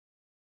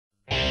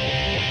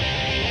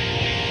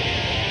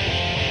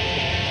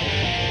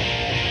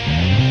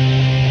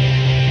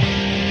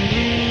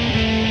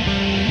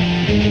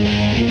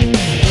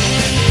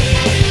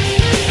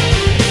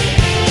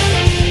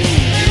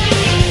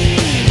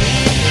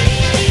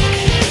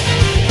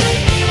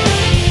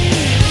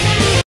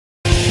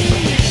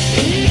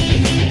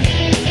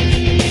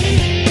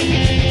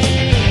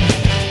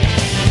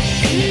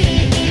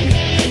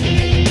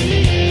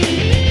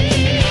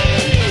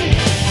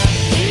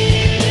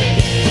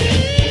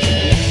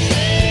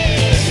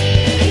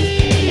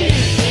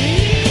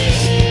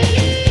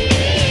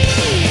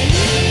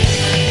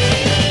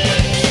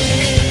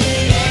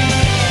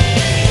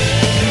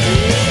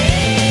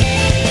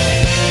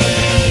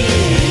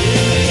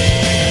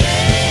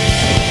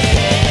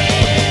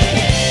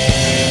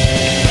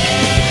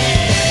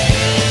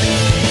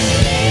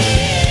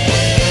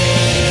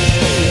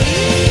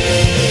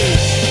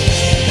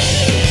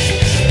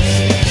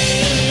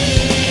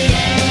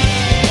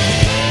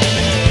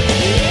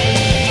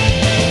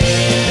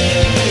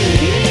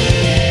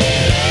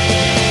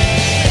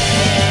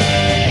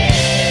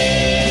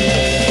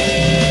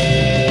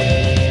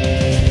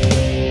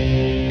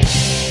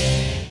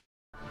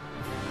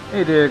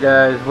Hey there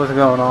guys, what's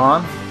going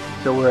on?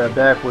 So we're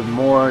back with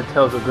more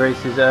Tales of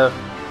Grace's F.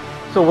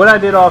 So what I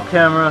did off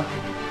camera,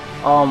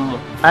 I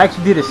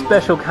actually did a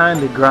special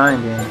kind of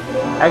grinding.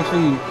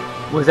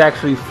 Was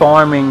actually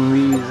farming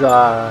these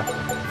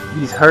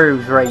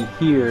herbs right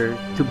here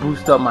to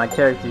boost up my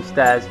character's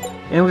stats,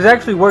 and it was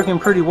actually working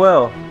pretty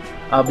well.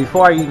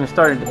 Before I even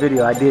started the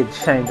video, I did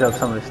change up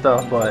some of the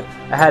stuff, but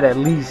I had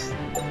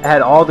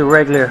all the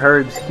regular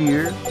herbs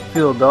here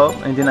filled up,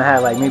 and then I had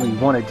like maybe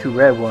 1 or 2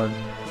 red ones.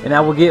 And I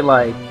would get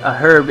like a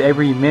herb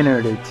every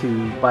minute or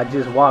 2 by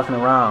just walking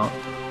around,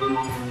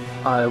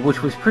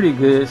 which was pretty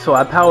good. So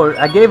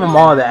I gave him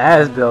all the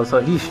Asbel,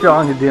 so he's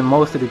stronger than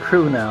most of the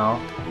crew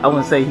now. I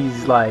wouldn't say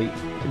he's like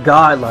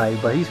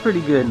godlike, but he's pretty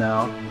good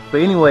now.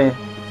 But anyway,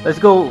 let's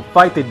go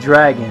fight the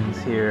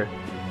dragons here.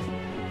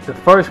 The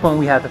first one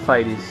we have to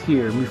fight is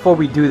here. Before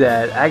we do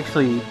that, I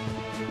actually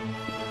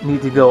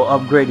need to go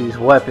upgrade his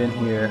weapon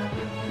here.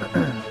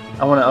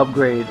 I want to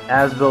upgrade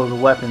Asbel's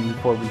weapon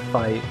before we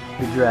fight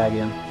the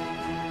dragon.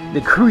 The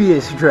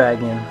Creus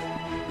dragon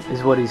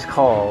is what he's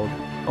called,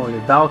 or the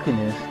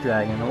Valkanus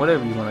dragon, or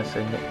whatever you want to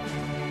say.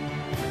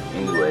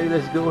 Anyway,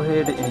 let's go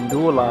ahead and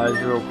dualize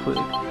real quick.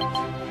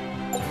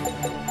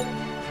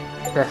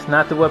 That's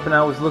not the weapon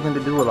I was looking to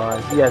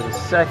dualize. He has a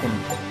second.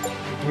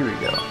 Here we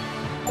go.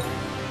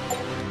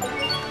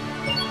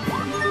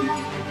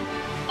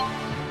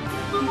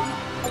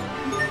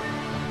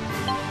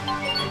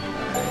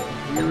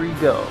 Alright, here we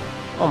go.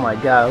 Oh my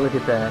god, look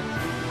at that.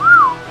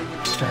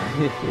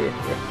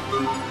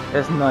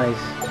 That's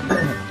nice.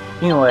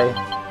 Anyway,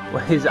 well,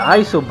 his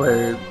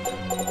isobird,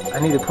 I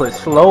need to put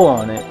slow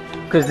on it,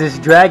 because this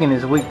dragon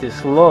is weak to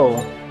slow.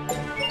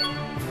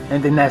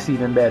 And then that's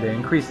even better.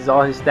 Increases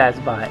all his stats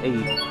by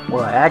 8.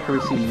 Well,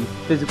 accuracy,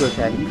 physical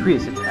attack, and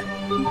Creus attack.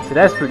 So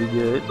that's pretty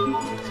good.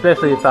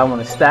 Especially if I want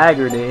to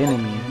stagger the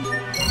enemy.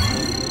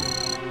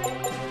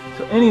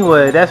 So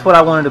anyway, that's what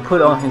I wanted to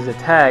put on his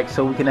attack,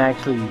 so we can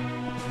actually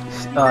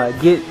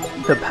get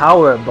the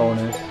power up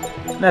bonus.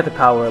 Not the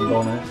power up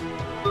bonus,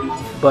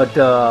 but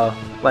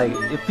like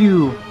if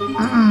you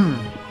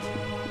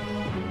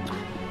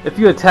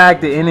attack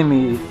the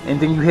enemy and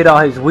then you hit all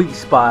his weak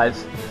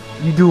spots,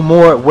 you do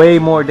way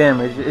more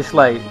damage. It's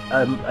like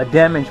a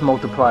damage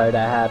multiplier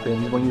that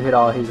happens when you hit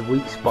all his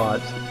weak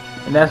spots,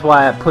 and that's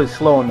why I put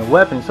slow on the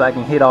weapon, so I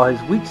can hit all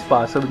his weak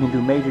spots, so we can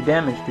do major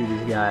damage to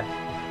this guy.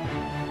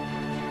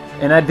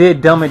 And I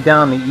did dumb it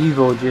down to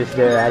evil just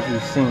there, as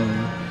you've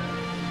seen.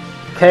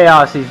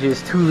 Chaos is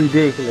just too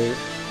ridiculous.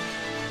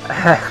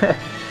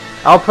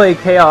 I'll play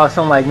Chaos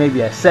on like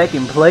maybe a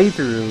second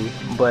playthrough,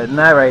 but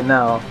not right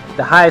now.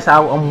 The highest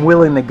I'm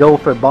willing to go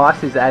for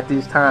bosses at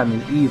this time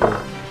is evil.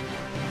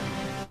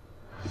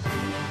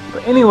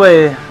 But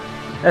anyway,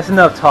 that's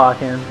enough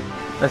talking.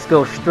 Let's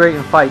go straight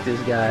and fight this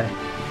guy.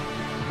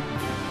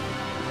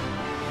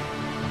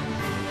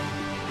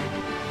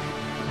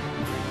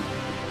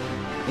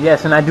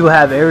 Yes, and I do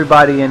have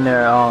everybody in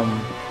their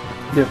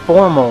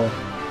formal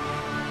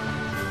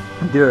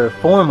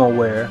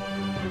wear.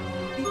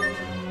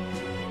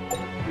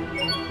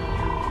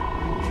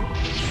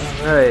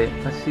 Alright,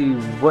 let's see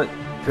what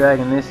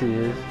dragon this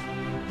is.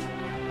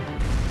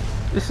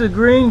 It's a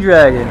green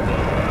dragon.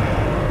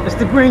 It's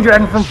the green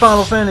dragon from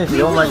Final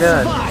Fantasy. Oh my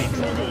god.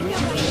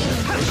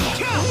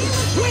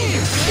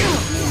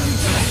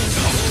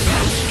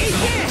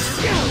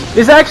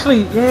 It's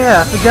actually,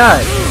 yeah, I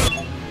forgot.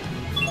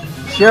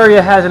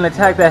 Sharia has an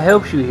attack that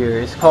helps you here.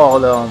 It's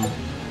called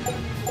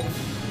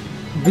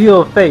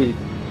Veil of Faith.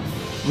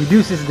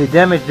 Reduces the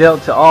damage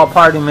dealt to all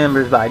party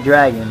members by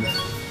dragons.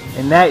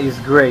 And that is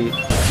great.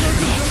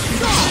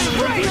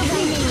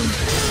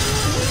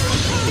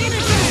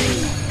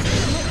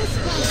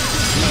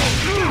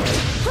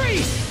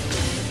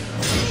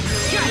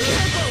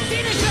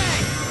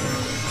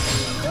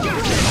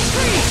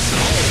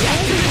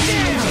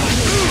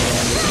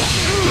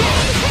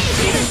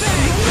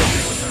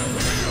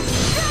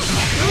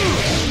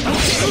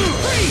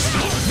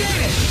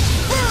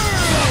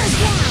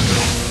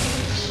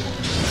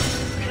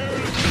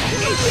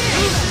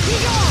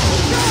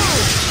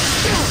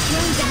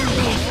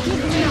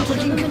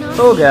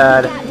 Oh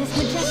god.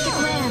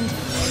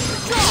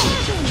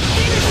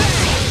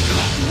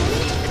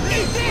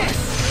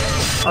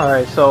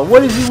 Alright, so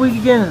what is he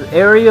weak against?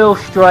 Aerial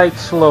Strike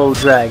Slow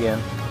Dragon.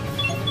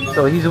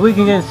 So he's weak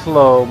against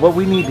slow. What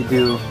we need to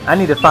do, I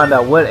need to find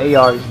out what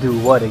ARs do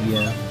what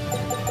again.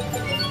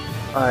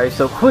 Alright,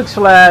 so quick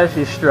slash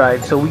is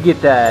strike, so we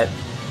get that.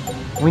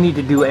 We need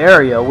to do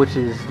area, which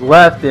is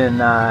left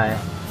and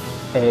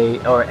A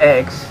or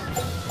X.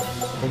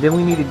 And then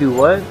we need to do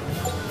what?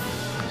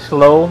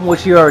 Slow,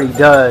 which he already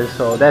does,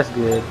 so that's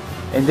good.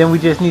 And then we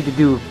just need to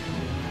do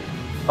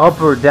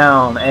up or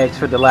down X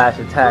for the last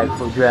attack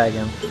for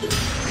dragon.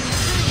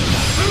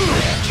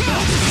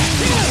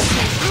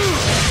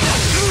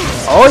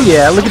 Oh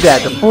yeah, look at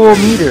that, the full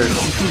meter. You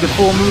see the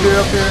full meter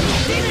up there?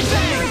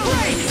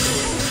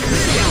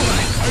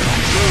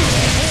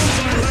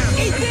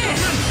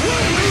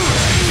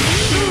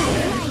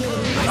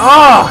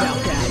 Ah!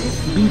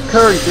 Beef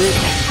curry, bitch.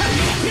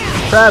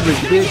 Fabric,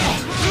 bitch.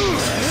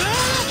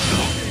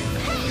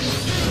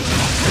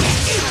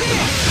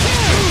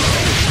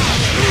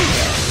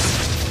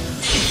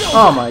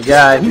 Oh my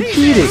god, he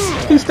cheated.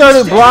 He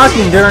started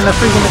blocking during the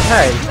freaking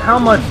attack. How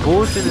much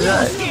bullshit is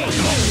that?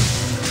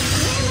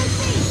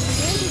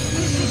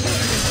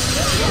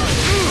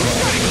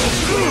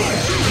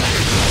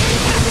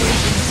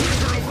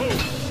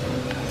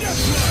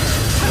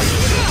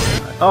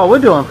 Oh, we're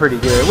doing pretty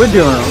good. We're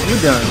doing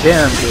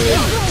damn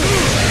good.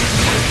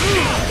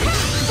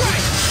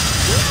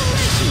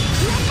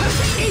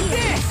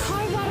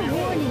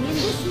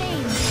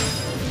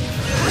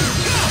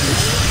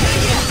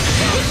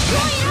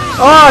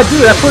 Oh,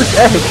 dude, I pushed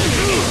A.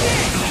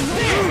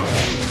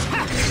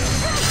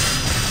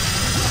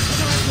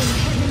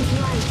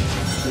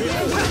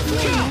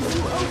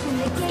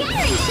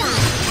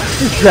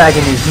 This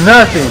dragon is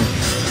nothing.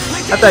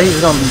 I thought he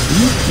was gonna be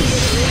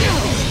beefy.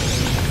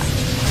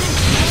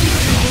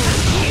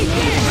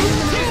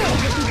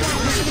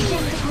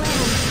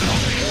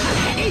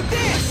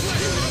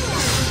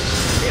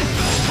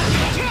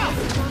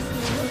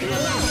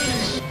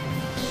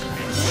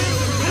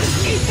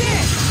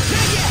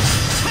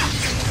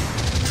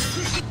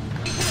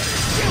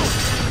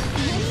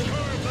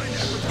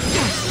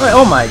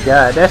 Oh my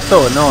god, that's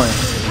so annoying.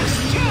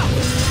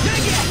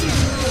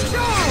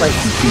 Like,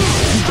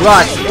 he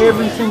blocks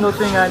every single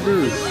thing I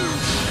do.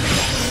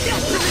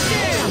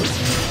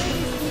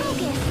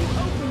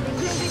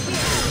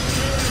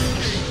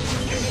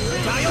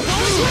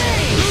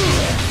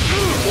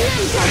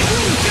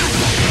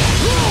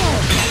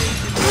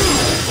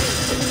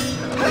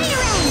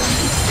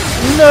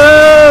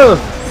 No!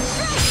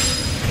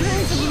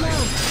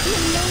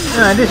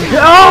 This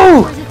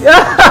oh!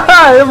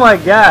 Oh my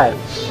god!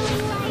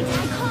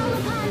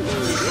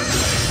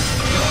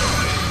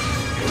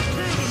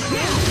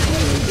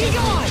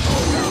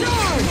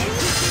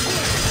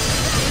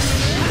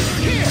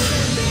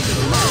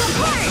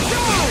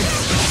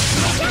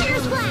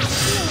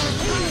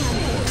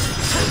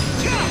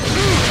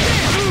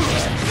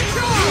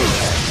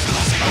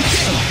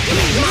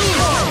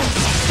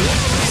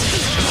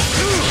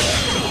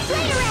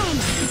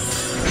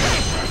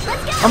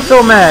 I'm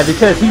so mad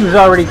because he was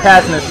already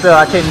casting a spell.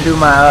 I couldn't do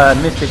my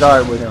mystic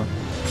art with him.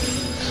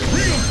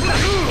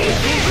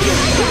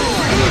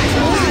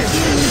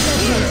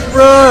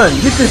 Run!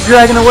 Get this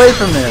dragon away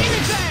from him.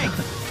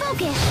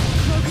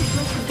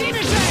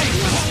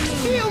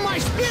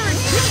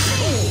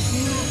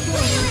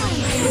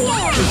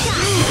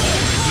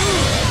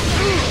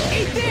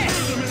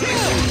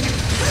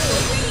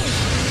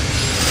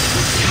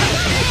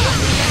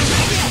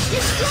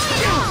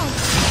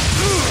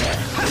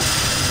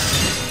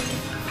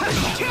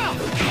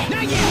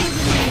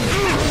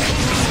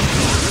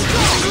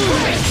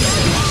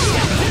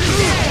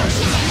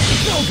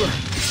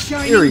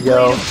 Here we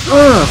go.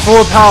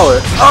 Full power.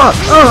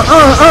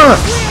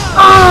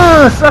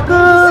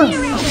 Sucker!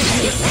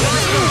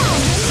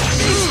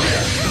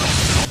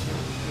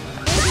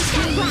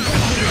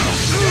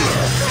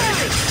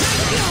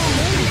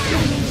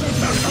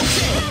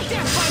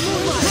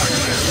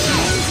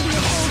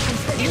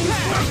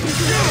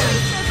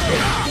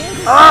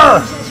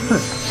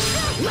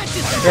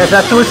 Yes,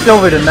 I switched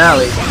over to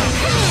Malik.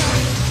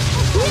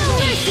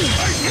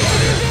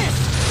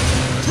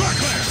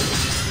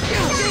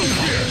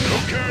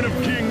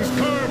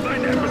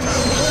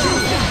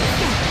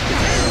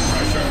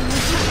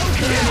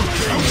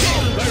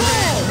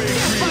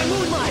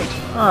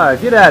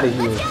 Alright, get out of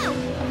here.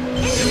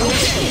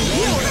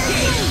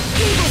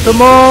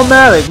 Come on,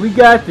 Malik, we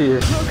got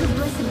this.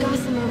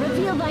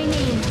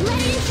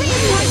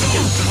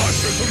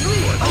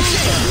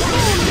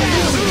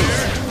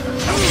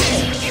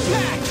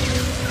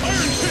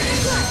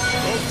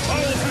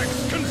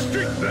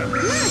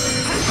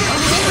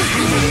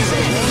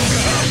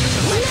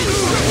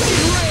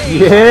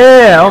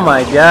 Yeah, oh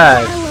my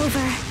god.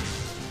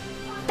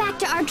 Back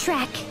to our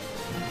track.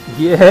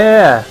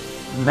 Yeah,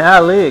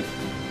 Malik.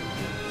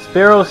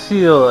 Sparrow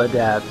Seal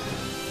adapts.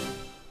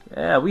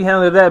 Yeah, we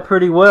handled that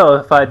pretty well,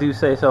 if I do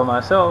say so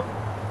myself.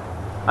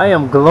 I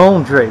am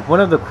Gloamdrape, one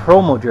of the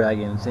Chromo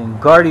Dragons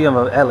and Guardian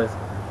of Elith.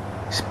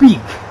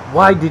 Speak!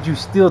 Why did you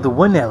steal the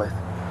Wind Elith?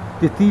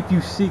 The thief you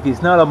seek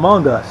is not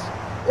among us.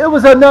 It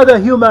was another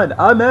human,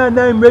 a man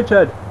named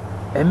Richard.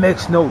 It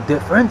makes no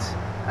difference.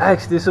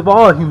 Ask this of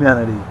all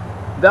humanity.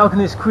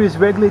 Valkanist creatures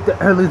regulate the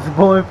Elith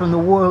born from the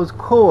world's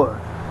core.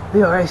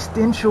 They are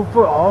essential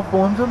for all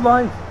forms of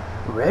life.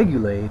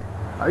 Regulate?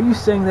 Are you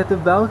saying that the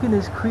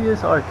Valkanist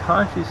creatures are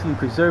consciously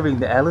preserving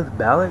the Elith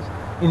balance?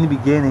 In the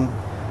beginning,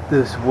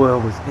 this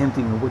world was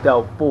empty and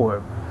without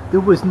form.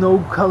 There was no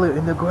color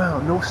in the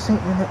ground, no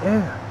scent in the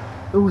air.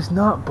 It was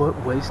not but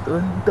waste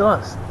and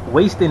dust.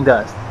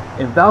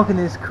 And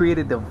Valkanist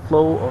created the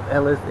flow of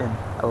Elith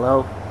and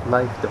allowed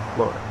life to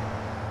flourish.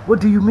 What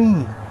do you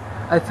mean?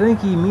 I think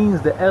he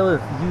means the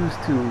Elith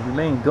used to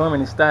remain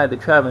dormant instead of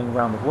traveling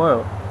around the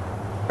world.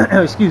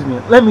 Excuse me.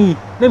 Let me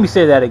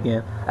say that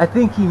again. I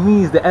think he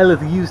means the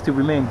Elith used to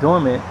remain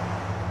dormant.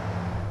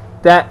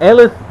 That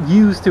Elith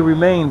used to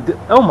remain.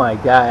 Oh my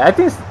god!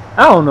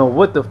 I don't know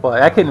what the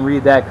fuck. I couldn't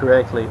read that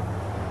correctly.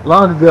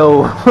 Long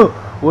ago,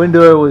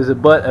 Windor was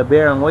but a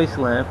barren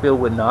wasteland filled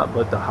with naught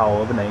but the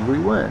howl of an angry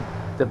wind.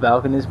 The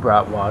Valkanists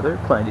brought water,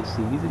 planted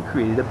seeds, and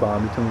created a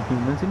bond between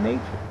humans and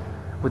nature.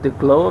 With the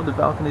glow of the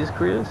Valkanist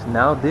Chris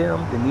now dim,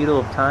 the needle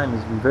of time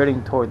is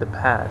reverting toward the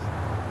past.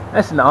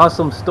 That's an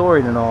awesome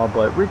story and all,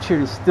 but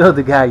Richard is still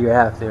the guy you're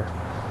after.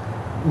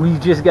 We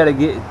just gotta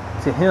get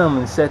to him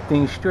and set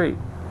things straight.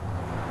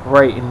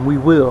 Right, and we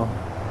will.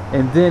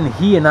 And then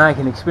he and I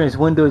can experience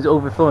windows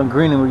overflowing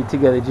greenery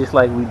together just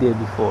like we did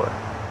before.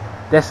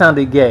 That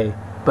sounded gay,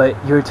 but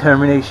your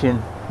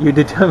determination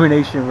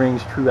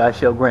rings true. I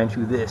shall grant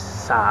you this,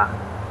 sigh.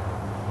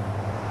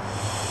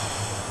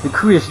 The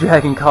Krius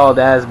dragon called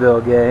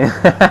Asbel gay.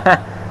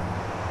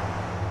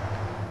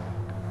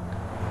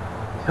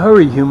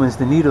 Hurry, humans,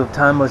 the needle of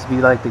time must be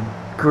like the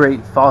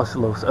great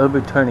Fossilos,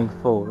 ever turning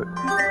forward.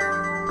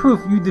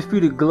 Proof you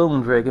defeated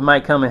Gloomdrake. It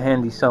might come in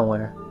handy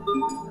somewhere.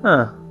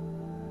 Huh.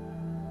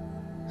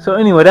 So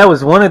anyway, that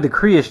was one of the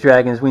Krius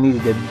dragons we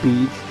needed to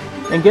beat.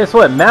 And guess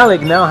what?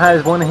 Malik now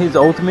has one of his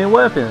ultimate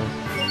weapons.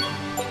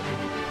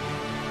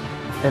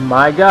 And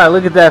my god,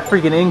 look at that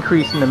freaking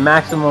increase in the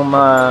maximum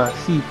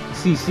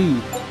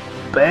CC.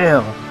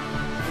 Bam!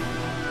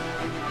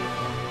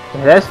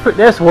 Yeah,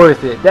 that's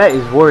worth it. That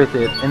is worth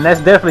it. And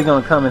that's definitely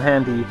going to come in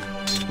handy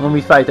when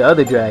we fight the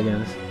other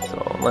dragons.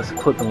 So let's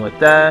equip him with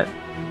that.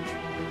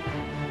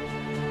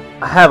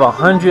 I have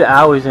 100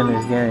 hours in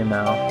this game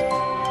now.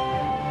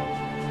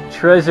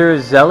 Treasure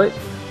Zealot?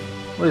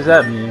 What does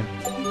that mean?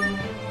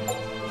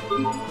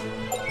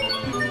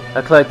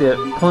 I collected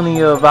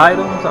plenty of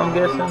items, I'm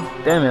guessing.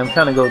 Damn it, I'm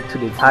trying to go to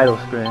the title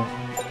screen.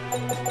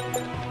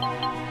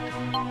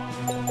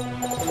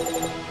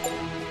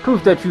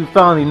 Proof that you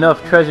found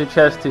enough treasure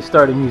chests to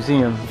start a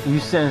museum. You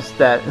sense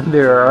that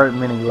there aren't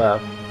many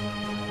left.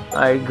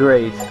 Alright,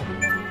 great.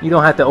 You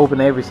don't have to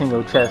open every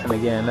single chest in the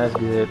game, that's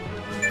good.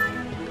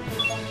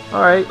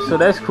 Alright, so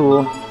that's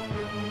cool.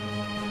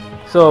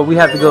 So we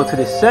have to go to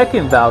the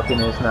second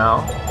Valkanist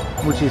now,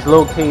 which is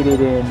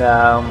located in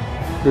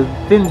the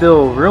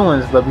Findle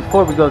Ruins. But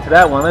before we go to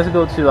that one, let's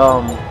go to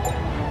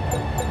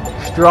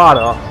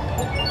Strata.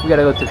 We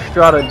gotta go to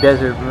Strata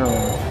Desert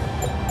Ruins.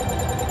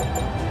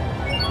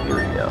 Here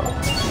we go.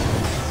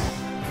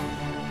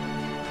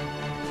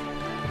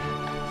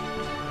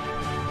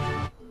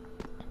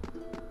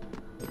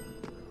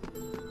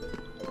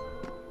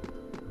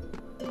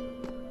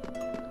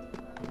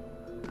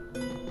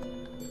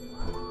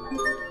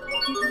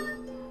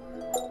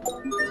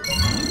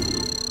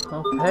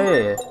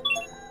 Okay,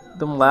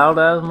 them loud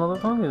ass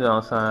motherfuckers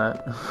outside.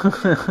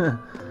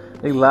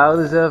 They loud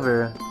as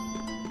ever.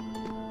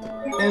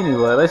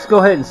 Anyway, let's go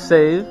ahead and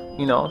save.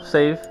 You know,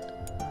 save.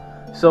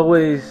 It's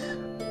always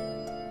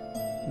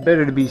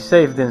better to be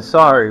safe than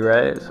sorry,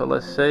 right? So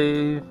let's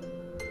save.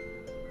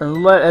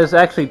 And let us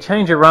actually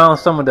change around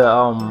some of the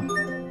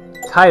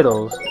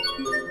titles.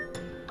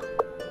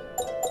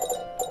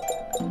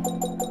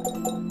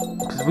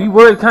 Because we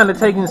were kind of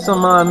taking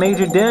some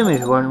major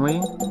damage, weren't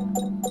we?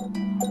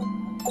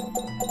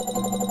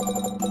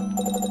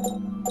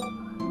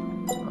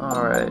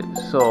 Alright,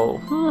 so,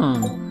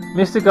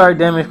 Mystic Guard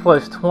damage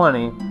plus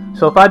 20.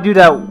 So if I do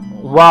that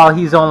while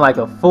he's on like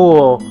a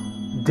full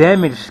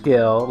damage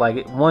scale,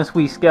 like once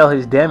we scale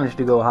his damage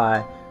to go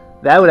high,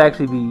 that would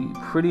actually be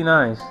pretty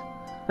nice.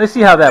 Let's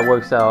see how that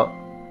works out.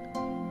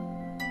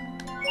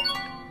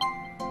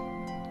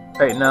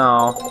 Right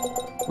now,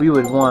 we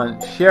would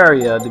want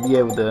Sharia to be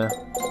able to...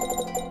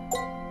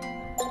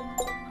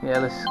 Yeah,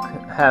 let's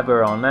have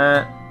her on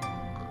that.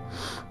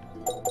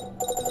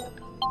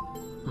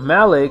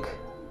 Malik...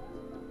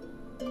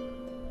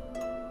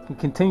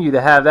 continue to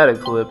have that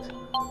equipped.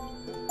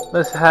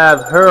 Let's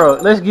have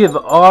her. Let's give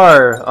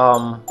our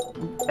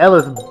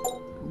Elith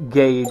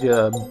gauge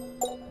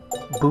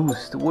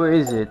boost. Where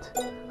is it?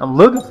 I'm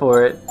looking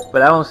for it,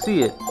 but I don't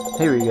see it.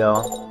 Here we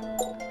go.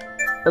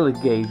 Elith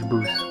gauge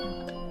boost.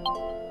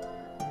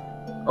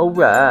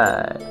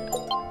 Alright.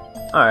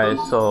 Alright,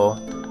 so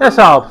that's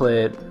how I'll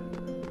play it.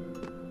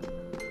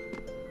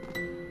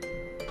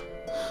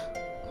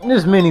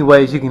 There's many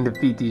ways you can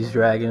defeat these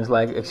dragons,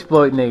 like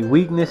exploiting their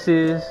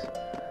weaknesses.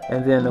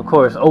 And then, of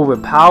course,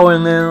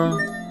 overpowering them.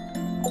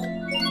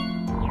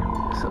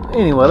 So,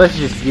 anyway, let's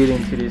just get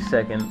into this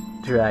second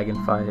dragon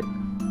fight.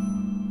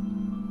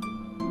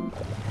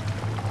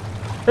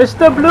 It's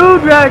the blue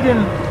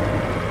dragon!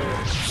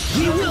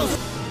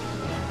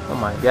 Oh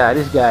my god,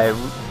 this guy...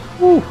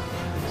 Whew.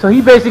 So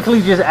he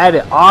basically just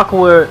added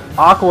aqua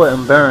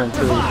and burn to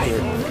his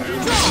shit.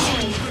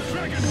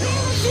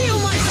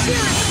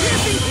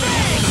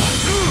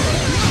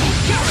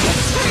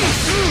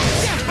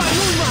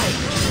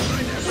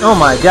 Oh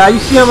my god, you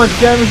see how much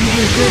damage you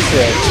just did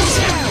there?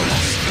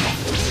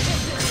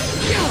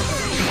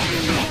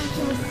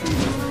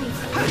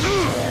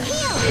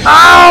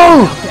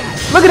 Oh!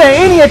 Look at that,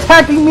 and he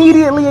attacked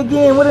immediately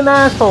again, what an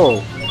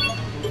asshole.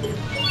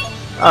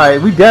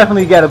 Alright, we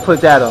definitely gotta put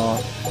that on.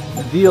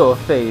 Deal of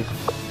faith.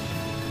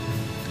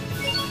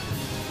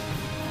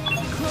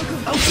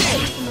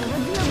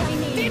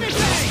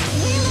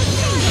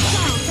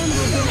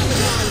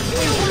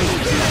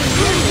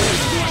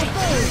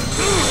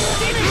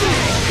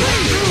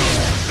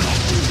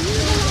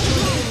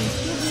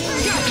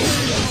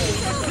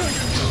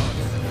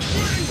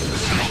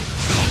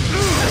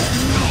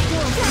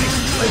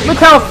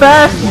 how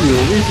fast he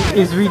is.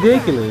 It's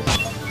ridiculous.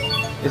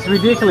 It's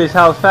ridiculous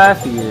how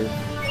fast he is.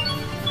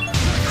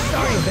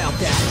 Sorry about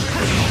that.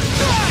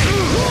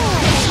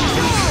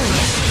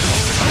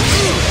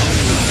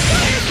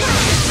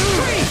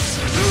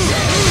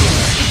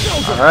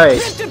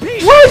 Alright.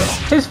 What?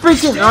 His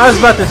freaking... I was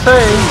about to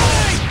say.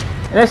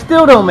 And that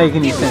still don't make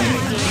any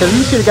sense. Because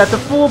we should have got the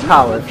full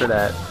power for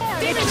that.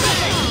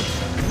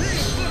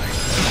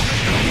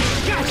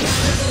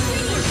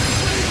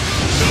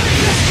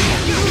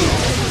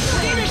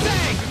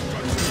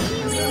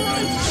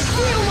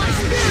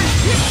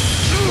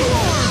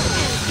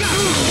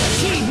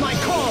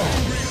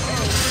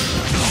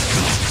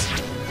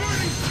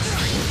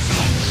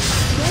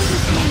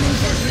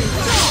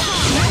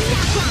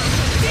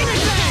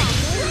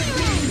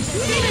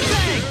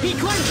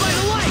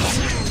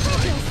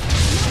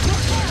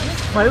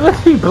 Like, look,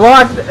 he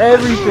blocked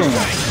everything.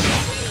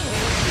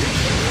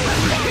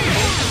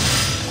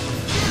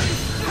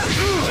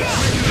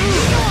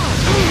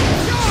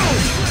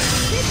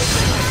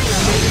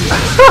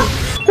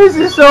 This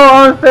is so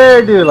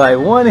unfair, dude. Like,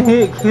 one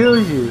hit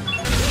kills you.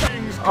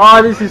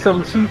 Oh, this is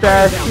some cheap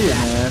ass shit,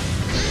 man.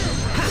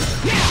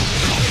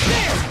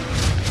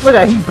 Look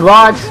at, he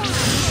blocks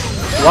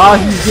while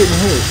he's getting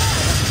hit.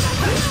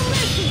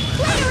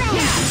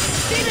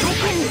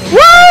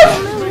 What?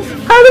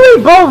 How do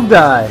we both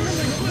die?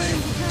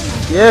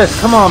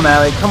 Yes, come on,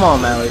 Malik. Come on,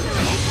 Malik.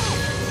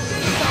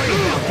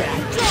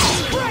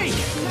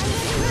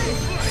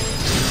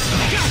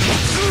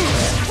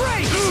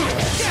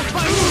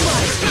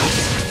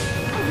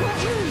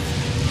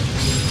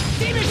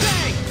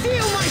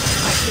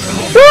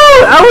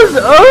 Dude, I was...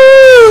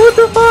 Oh, what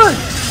the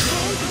fuck?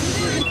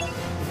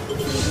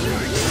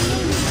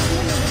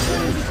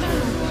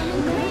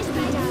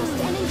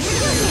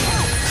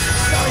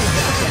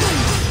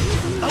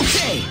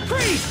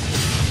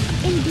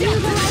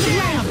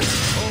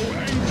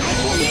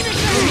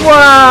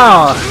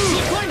 Wow!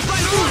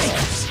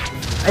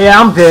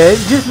 Yeah, I'm dead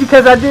just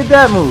because I did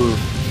that move.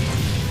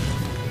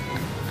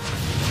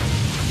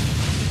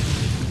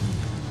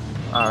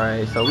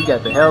 Alright, so we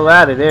got the hell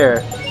out of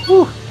there.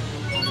 Whew.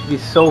 Get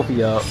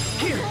Sophie up.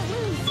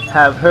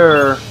 Have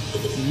her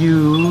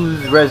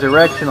use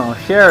Resurrection on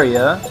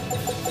Sharia,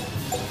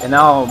 and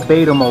I'll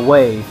bait him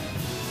away.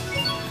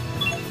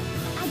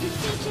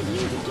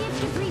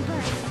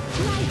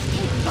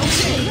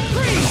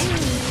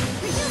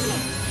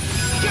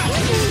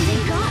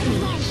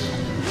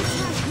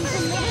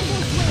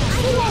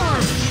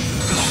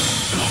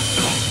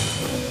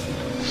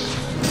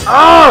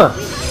 Oh!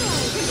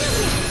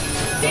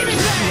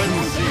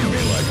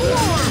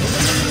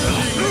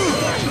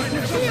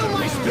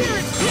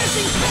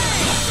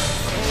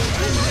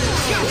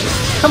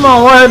 Come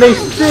on, why are they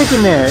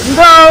sticking there?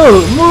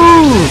 No!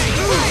 Move!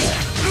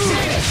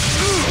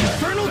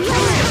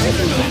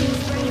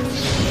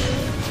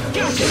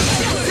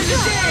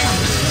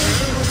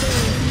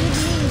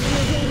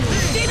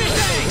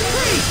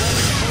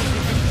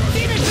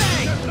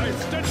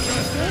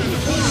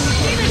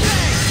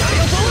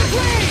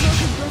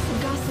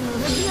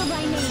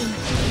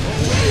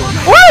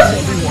 What?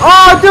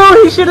 Oh,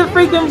 dude, he should have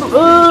freaking...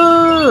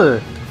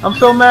 I'm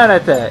so mad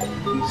at that.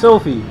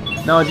 Sophie.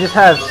 No, just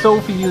have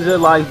Sophie use her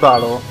life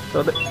bottle so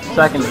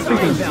I can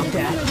freaking...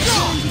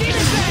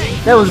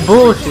 That was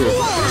bullshit.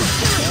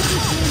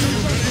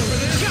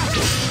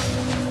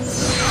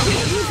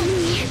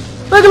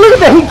 Look at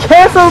that. He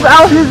canceled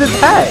out his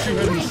attack.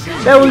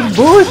 That was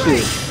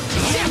bullshit.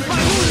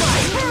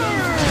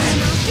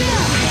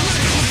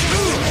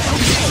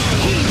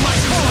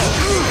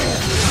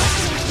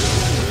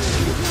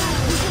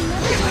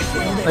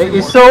 Like,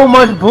 it's so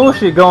much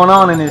bullshit going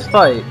on in this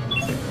fight.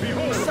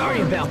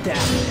 Sorry about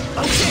that.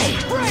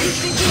 Okay,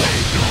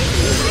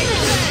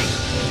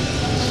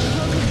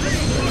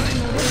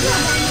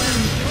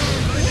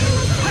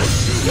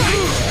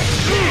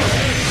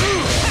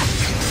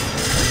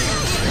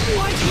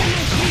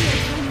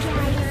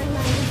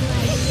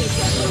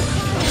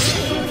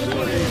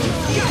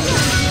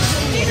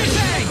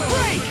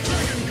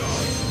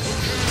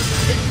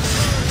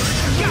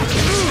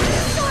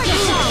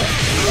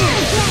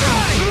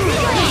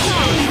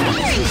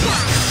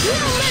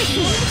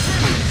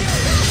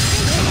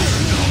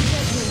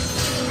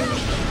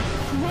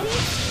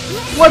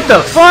 What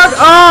the fuck?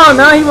 Oh,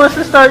 now he wants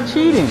to start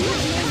cheating.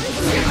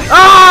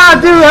 Ah,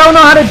 dude, I don't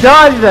know how to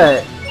dodge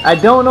that. I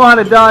don't know how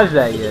to dodge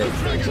that yet.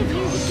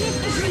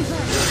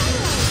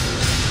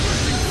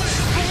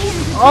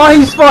 Oh,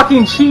 he's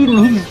fucking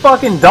cheating. He's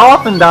fucking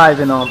dolphin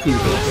diving on people.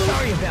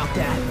 sorry about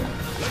that.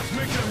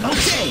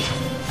 Okay.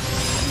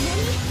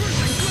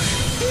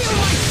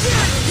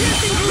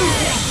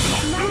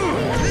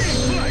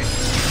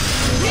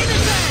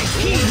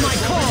 Heed my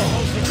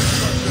call.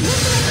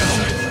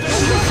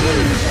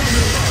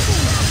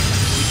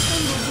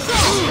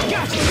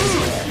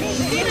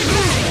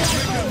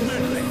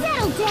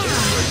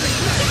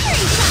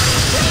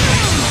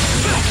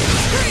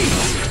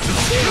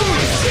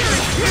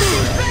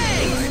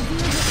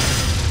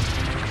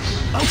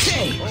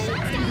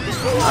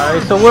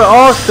 Alright, so we're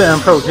all spitting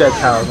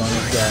projectiles on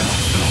this guy.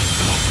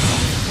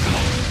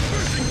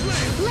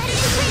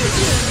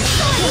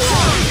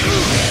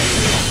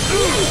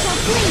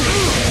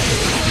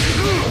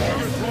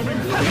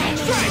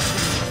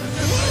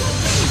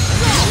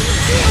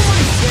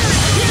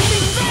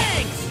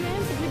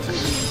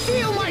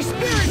 Feel my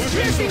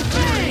spirit-piercing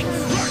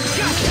fangs!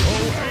 Gotcha!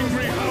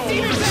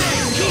 Demon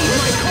fangs! Heed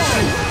my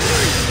call!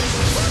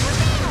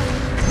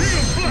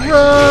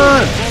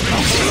 Run!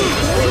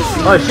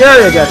 Oh,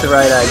 Sherry got the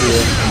right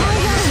idea.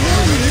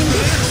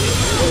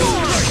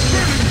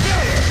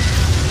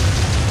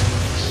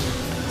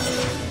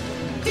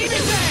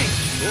 Demon fangs!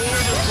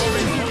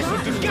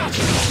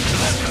 Gotcha!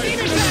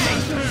 Demon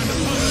fangs!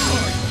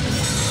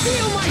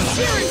 Feel my spirit-piercing fangs! Feel my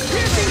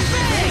spirit-piercing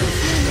fangs!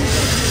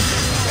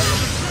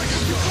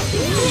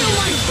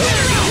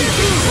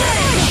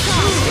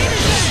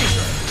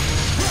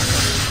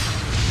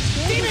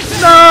 Demon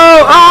fangs!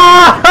 No!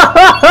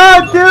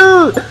 Ah!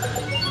 Dude!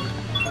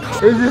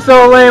 This is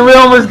so lame. We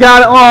almost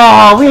got it.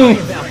 Oh, we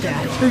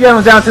got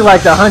him down to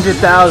like the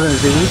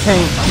 100,000s, dude. We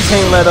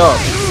can't let up.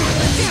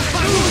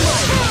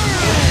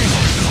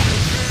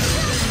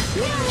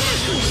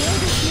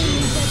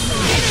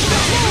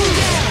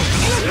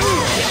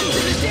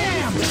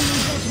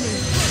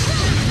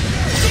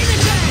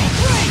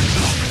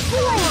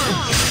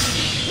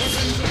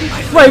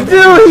 Like,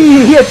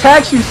 dude, he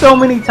attacks you so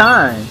many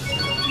times.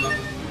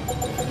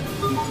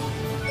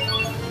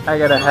 I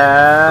gotta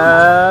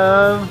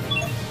have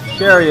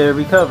Chariot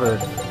recover.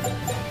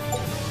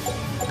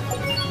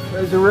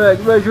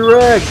 Resurrect,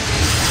 resurrect.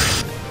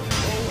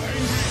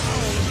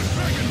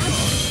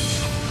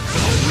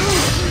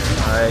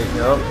 Alright,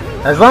 yep.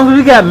 As long as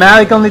we got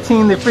Malik on the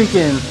team that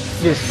freaking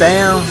just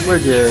spam, we're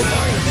good.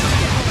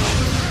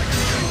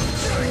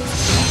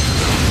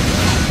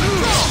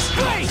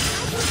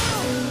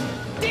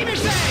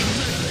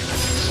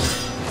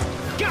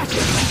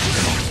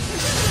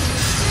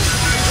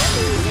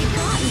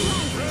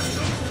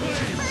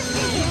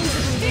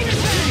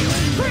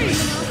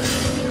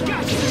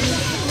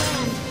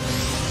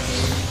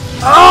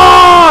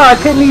 Oh, I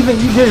couldn't even.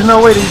 There's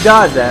no way to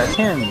dodge that,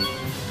 can you?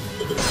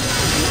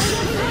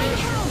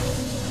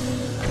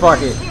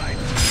 Fuck it.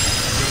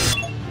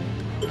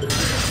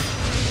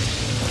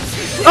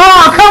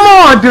 Oh, come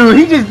on, dude.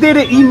 He just did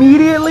it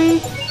immediately.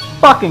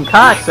 Fucking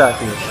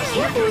cocksucker.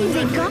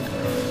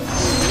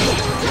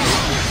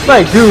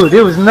 Like, dude,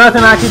 there was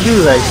nothing I could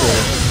do right there.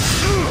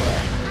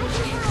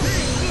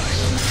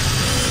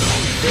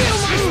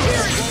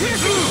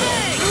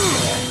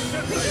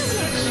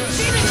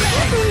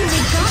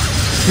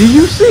 Do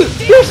you see?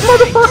 This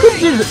motherfucker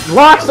just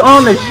locks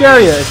on the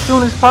Sharia as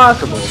soon as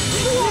possible.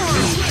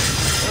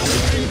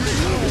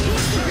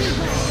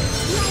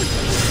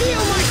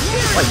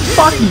 Like,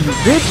 fuck you,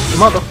 bitch,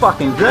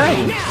 motherfucking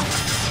dragon.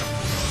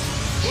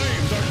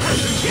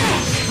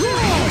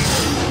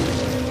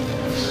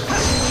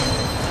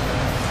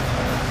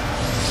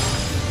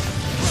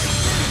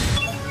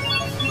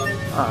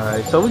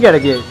 Alright, so we gotta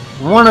get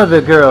one of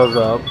the girls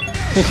up.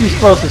 Since she's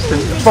closest to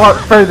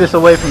furthest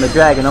away from the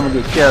dragon, I'm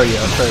gonna get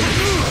Sharia up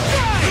first.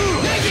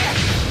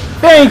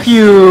 Thank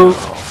you!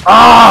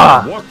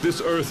 Ah! Walked this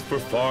earth for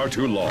far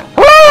too long.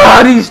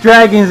 Ah, these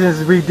dragons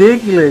is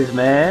ridiculous,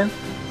 man.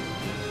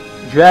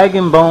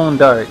 Dragon bone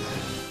darts.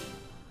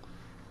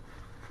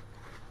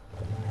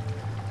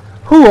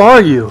 Who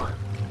are you?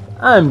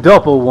 I'm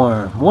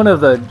Doppelworm, one of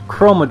the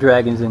Chroma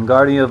Dragons and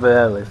Guardian of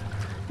Elith.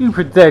 You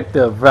protect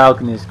the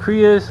Valkanist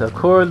Creus, a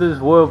core of this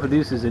world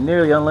produces a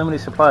nearly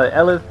unlimited supply of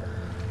Elith.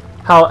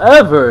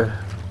 However,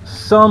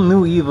 some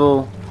new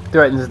evil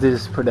threatens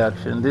this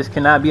production. This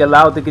cannot be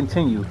allowed to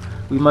continue.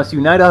 We must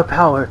unite our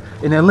power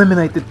and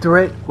eliminate the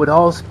threat with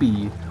all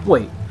speed.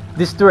 Wait,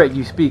 this threat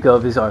you speak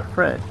of is our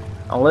friend.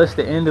 Unless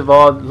the end of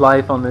all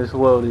life on this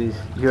world is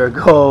your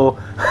goal,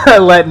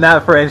 let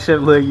not friendship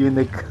lure you in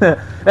the...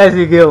 That's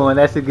a good one.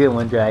 That's a good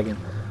one, Dragon.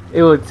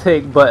 It will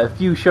take but a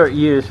few short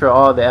years for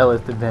all the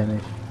Ellis to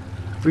vanish.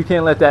 We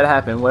can't let that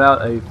happen.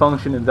 Without a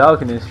functioning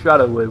Valkanist,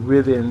 Strata would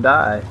wither and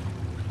die.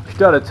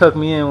 Strata took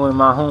me in when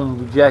my home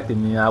rejected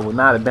me. I will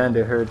not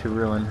abandon her to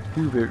ruin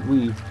Hubert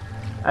Weave.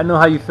 I know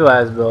how you feel,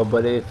 Asbel,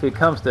 but if it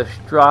comes to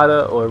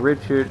Strata or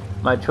Richard,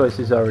 my choice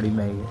is already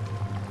made.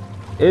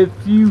 If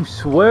you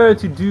swear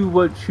to do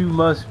what you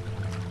must,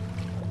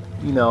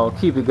 you know,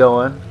 keep it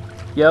going.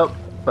 Yep,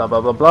 blah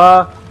blah blah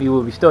blah. We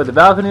will restore the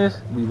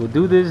Valkanist. We will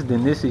do this,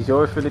 then this is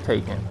yours for the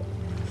taking.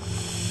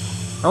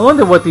 I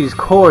wonder what these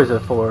cores are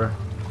for.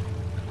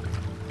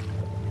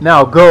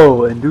 Now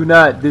go, and do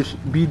not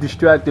be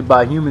distracted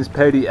by humans'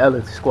 petty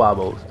Elith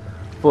squabbles.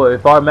 For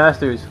if our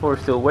master is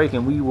forced to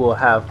awaken, we will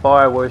have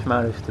far worse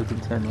matters to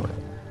contend with.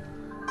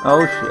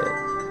 Oh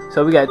shit.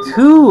 So we got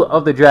two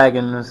of the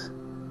dragons.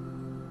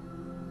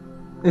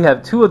 We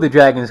have two of the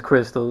dragon's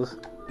crystals.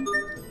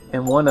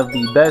 And one of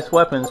the best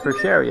weapons for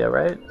Sharia,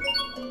 right?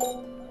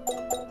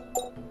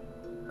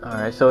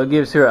 Alright, so it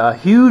gives her a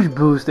huge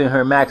boost in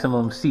her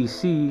maximum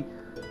CC.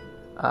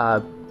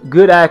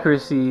 Good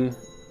accuracy.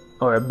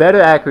 Or better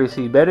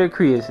accuracy, better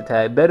Creus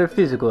attack, better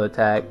physical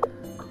attack.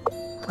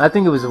 I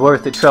think it was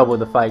worth the trouble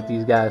to fight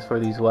these guys for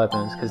these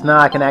weapons. Because now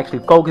I can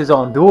actually focus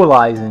on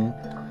dualizing.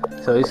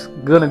 So it's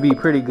going to be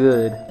pretty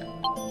good.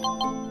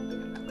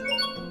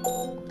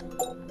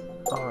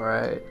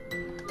 Alright.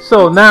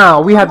 So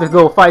now we have to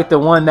go fight the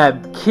one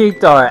that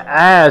kicked our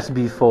ass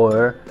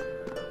before.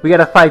 We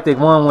gotta fight the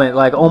one with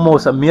like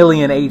almost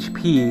 1,000,000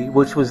 HP,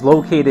 which was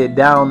located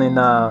down in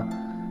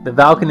the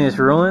Volcanist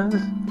ruins,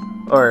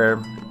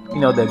 or you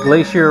know, the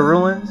glacier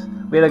ruins.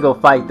 We gotta go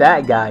fight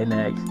that guy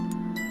next.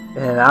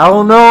 And I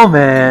don't know,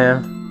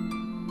 man.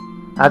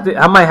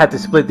 I might have to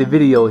split the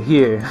video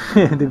here,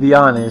 to be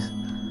honest.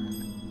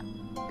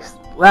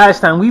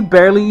 Last time we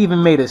barely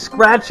even made a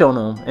scratch on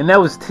him, and that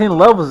was 10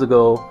 levels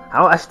ago.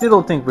 I still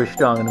don't think we're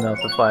strong enough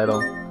to fight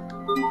him.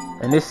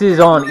 And this is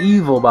on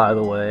evil, by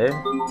the way.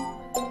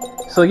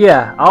 So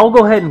yeah, I'll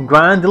go ahead and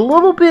grind a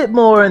little bit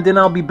more, and then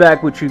I'll be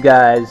back with you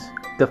guys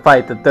to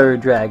fight the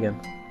third dragon.